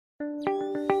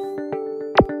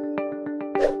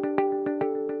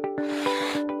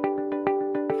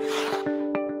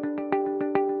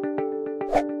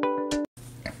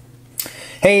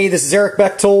Hey, this is Eric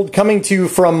Bechtold coming to you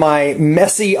from my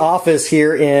messy office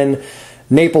here in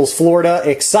Naples, Florida.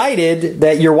 Excited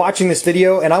that you're watching this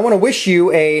video, and I want to wish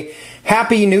you a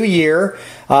happy new year.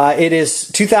 It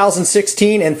is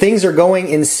 2016 and things are going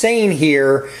insane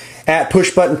here at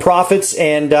Push Button Profits,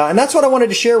 and that's what I wanted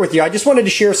to share with you. I just wanted to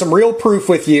share some real proof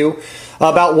with you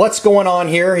about what's going on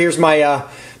here. Here's my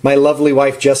my lovely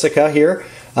wife Jessica here.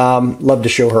 Love to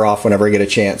show her off whenever I get a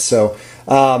chance. So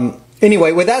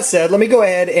anyway, with that said, let me go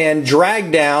ahead and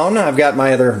drag down. I've got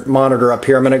my other monitor up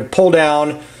here. I'm going to pull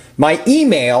down my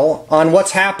email on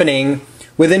what's happening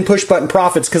within Push Button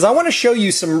Profits, because I want to show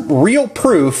you some real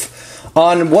proof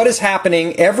on what is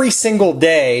happening every single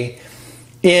day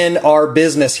in our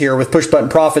business here with Push Button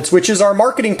Profits, which is our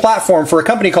marketing platform for a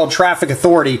company called Traffic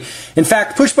Authority. In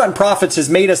fact, Push Button Profits has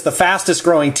made us the fastest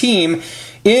growing team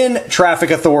in Traffic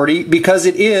Authority because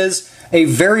it is a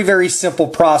very, very simple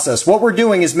process. What we're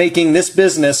doing is making this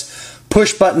business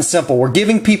push button simple. We're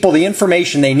giving people the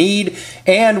information they need,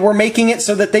 and we're making it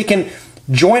so that they can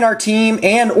join our team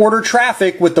and order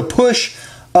traffic with the push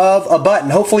of a button.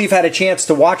 Hopefully you've had a chance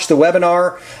to watch the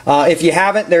webinar. If you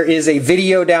haven't, there is a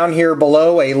video down here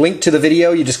below, a link to the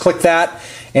video. You just click that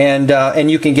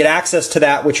and you can get access to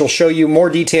that, which will show you more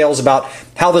details about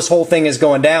how this whole thing is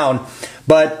going down.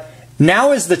 But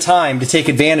now is the time to take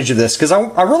advantage of this, because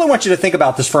I really want you to think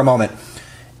about this for a moment.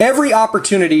 Every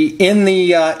opportunity in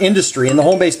the industry, in the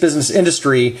home-based business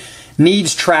industry,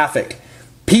 needs traffic.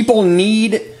 People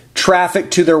need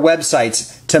traffic to their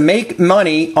websites. To make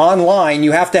money online,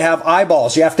 you have to have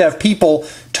eyeballs. You have to have people,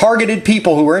 targeted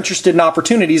people who are interested in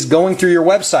opportunities going through your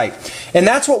website. And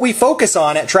that's what we focus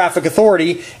on at Traffic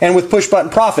Authority and with Push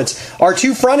Button Profits. Our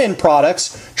two front-end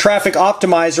products, Traffic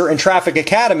Optimizer and Traffic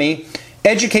Academy,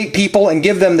 educate people and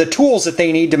give them the tools that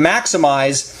they need to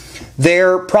maximize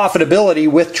their profitability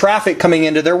with traffic coming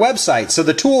into their website. So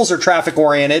the tools are traffic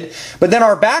oriented, but then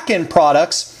our back-end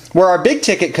products, where our big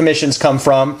ticket commissions come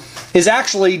from, is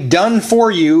actually done for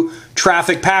you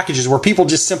traffic packages where people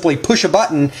just simply push a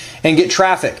button and get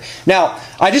traffic. Now,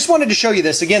 I just wanted to show you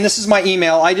this. Again, this is my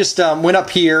email. I just went up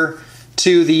here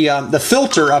to the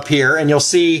filter up here, and you'll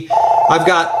see I've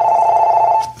got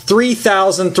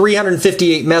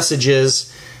 3,358 messages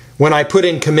when I put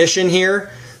in commission here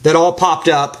that all popped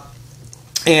up.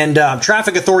 And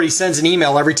Traffic Authority sends an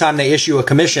email every time they issue a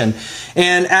commission.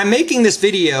 And I'm making this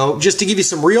video just to give you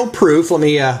some real proof. Let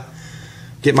me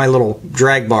get my little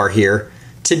drag bar here.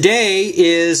 Today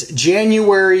is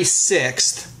January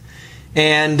 6th,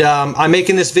 and I'm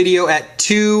making this video at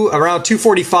around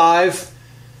 2:45.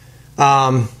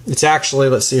 It's actually,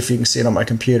 let's see if you can see it on my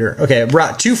computer. Okay,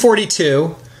 around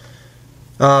 2:42.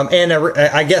 And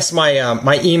I guess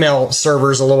my email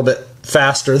server is a little bit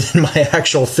faster than my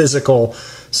actual physical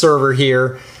server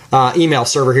here, email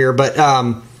server here. But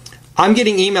I'm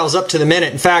getting emails up to the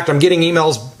minute. In fact, I'm getting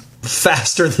emails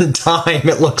faster than time,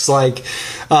 it looks like.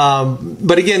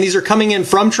 But again, these are coming in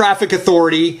from Traffic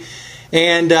Authority,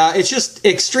 and it's just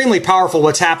extremely powerful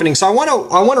what's happening. So I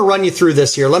want to run you through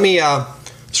this here. Let me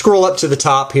scroll up to the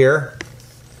top here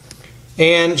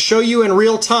and show you in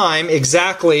real time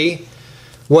exactly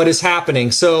what is happening.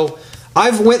 So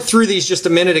I've went through these just a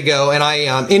minute ago, and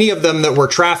any of them that were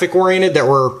traffic oriented that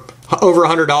were over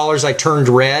 $100, I turned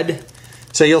red.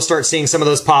 So you'll start seeing some of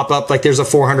those pop up, like there's a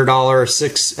 $400,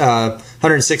 $160,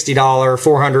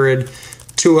 $400,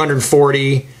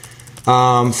 $240,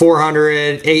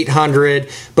 $400, $800,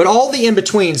 but all the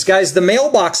in-betweens. Guys, the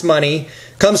mailbox money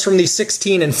comes from these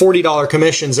 $16 and $40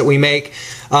 commissions that we make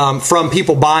from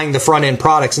people buying the front-end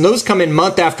products. And those come in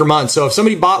month after month. So if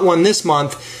somebody bought one this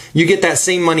month, you get that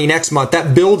same money next month.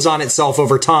 That builds on itself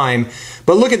over time.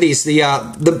 But look at these,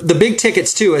 the big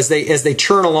tickets too, as they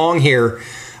churn along here.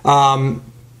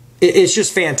 It's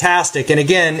just fantastic. And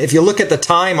again, if you look at the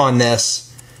time on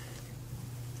this,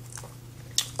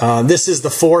 this is the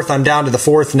 4th. I'm down to the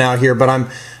 4th now here, but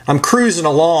I'm cruising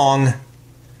along.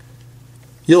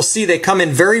 You'll see they come in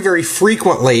very, very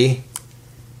frequently,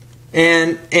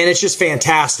 and it's just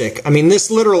fantastic. I mean,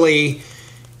 this literally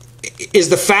is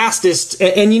the fastest.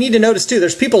 And you need to notice too,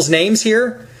 there's people's names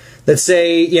here that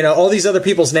say, you know, all these other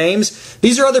people's names.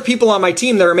 These are other people on my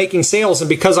team that are making sales, and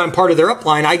because I'm part of their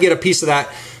upline, I get a piece of that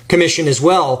commission as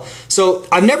well. So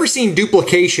I've never seen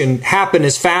duplication happen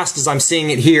as fast as I'm seeing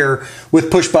it here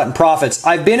with Push Button Profits.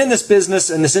 I've been in this business,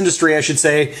 in this industry, I should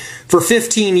say, for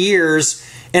 15 years,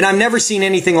 and I've never seen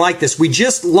anything like this. We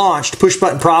just launched Push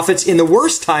Button Profits in the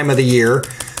worst time of the year,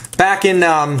 back in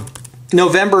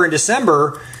November and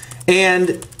December,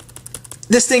 and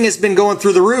this thing has been going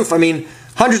through the roof. I mean,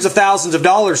 hundreds of thousands of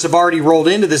dollars have already rolled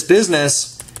into this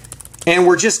business, and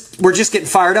we're just getting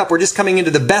fired up. We're just coming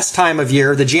into the best time of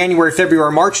year, the January,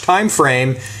 February, March time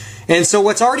frame. And so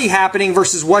what's already happening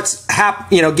versus what's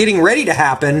getting ready to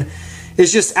happen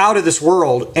is just out of this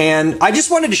world. And I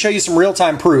just wanted to show you some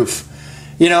real-time proof.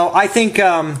 I think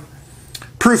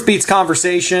proof beats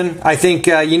conversation. I think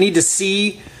you need to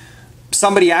see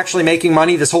somebody actually making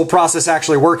money, this whole process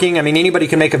actually working. I mean, anybody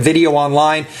can make a video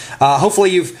online.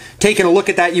 Hopefully you've taken a look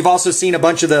at that. You've also seen a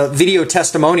bunch of the video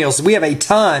testimonials. We have a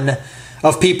ton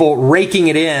of people raking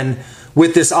it in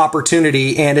with this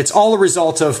opportunity, and it's all a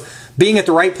result of being at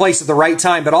the right place at the right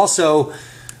time, but also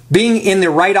being in the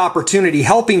right opportunity,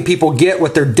 helping people get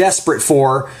what they're desperate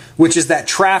for, which is that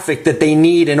traffic that they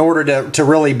need in order to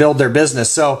really build their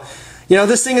business. So,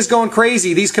 this thing is going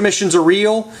crazy. These commissions are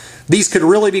real. These could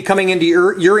really be coming into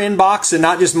your inbox and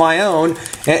not just my own,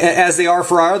 as they are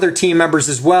for our other team members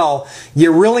as well.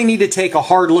 You really need to take a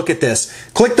hard look at this.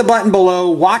 Click the button below,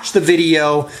 watch the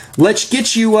video. Let's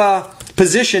get you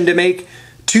positioned to make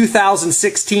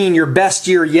 2016 your best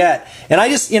year yet. And I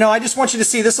just want you to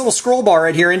see this little scroll bar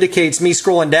right here indicates me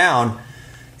scrolling down.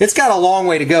 It's got a long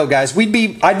way to go, guys.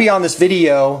 I'd be on this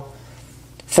video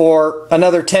for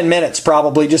another 10 minutes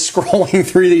probably, just scrolling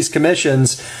through these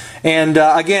commissions. And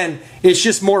again, it's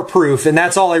just more proof, and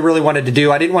that's all I really wanted to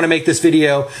do. I didn't want to make this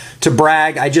video to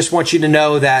brag. I just want you to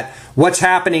know that what's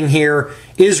happening here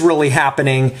is really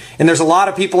happening. And there's a lot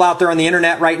of people out there on the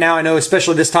internet right now, I know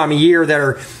especially this time of year, that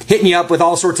are hitting you up with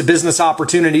all sorts of business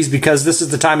opportunities, because this is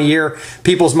the time of year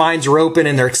people's minds are open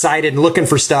and they're excited and looking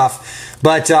for stuff.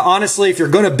 But honestly, if you're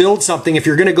going to build something, if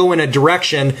you're going to go in a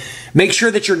direction, make sure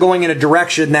that you're going in a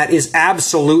direction that is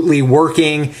absolutely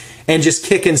working and just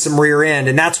kicking some rear end.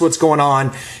 And that's what's going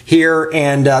on here,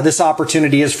 and this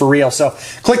opportunity is for real. So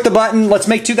click the button. Let's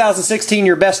make 2016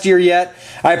 your best year yet.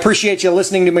 I appreciate you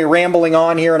listening to me rambling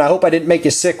on here, and I hope I didn't make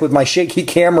you sick with my shaky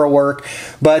camera work.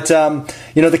 But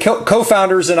the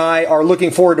co-founders and I are looking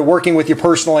forward to working with you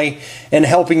personally and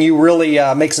helping you really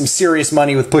make some serious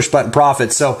money with push button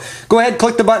profits. So go ahead,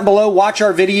 click the button below, watch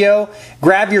our video,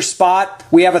 grab your spot.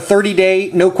 We have a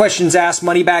 30-day, no questions asked,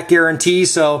 money back guarantee.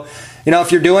 So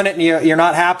if you're doing it and you're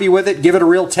not happy with it, give it a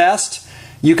real test.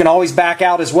 You can always back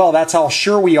out as well. That's how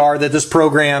sure we are that this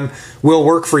program will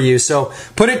work for you. So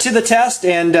put it to the test,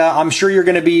 and I'm sure you're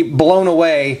going to be blown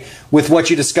away with what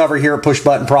you discover here at Push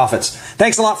Button Profits.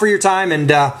 Thanks a lot for your time, and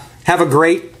have a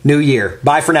great new year.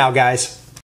 Bye for now, guys.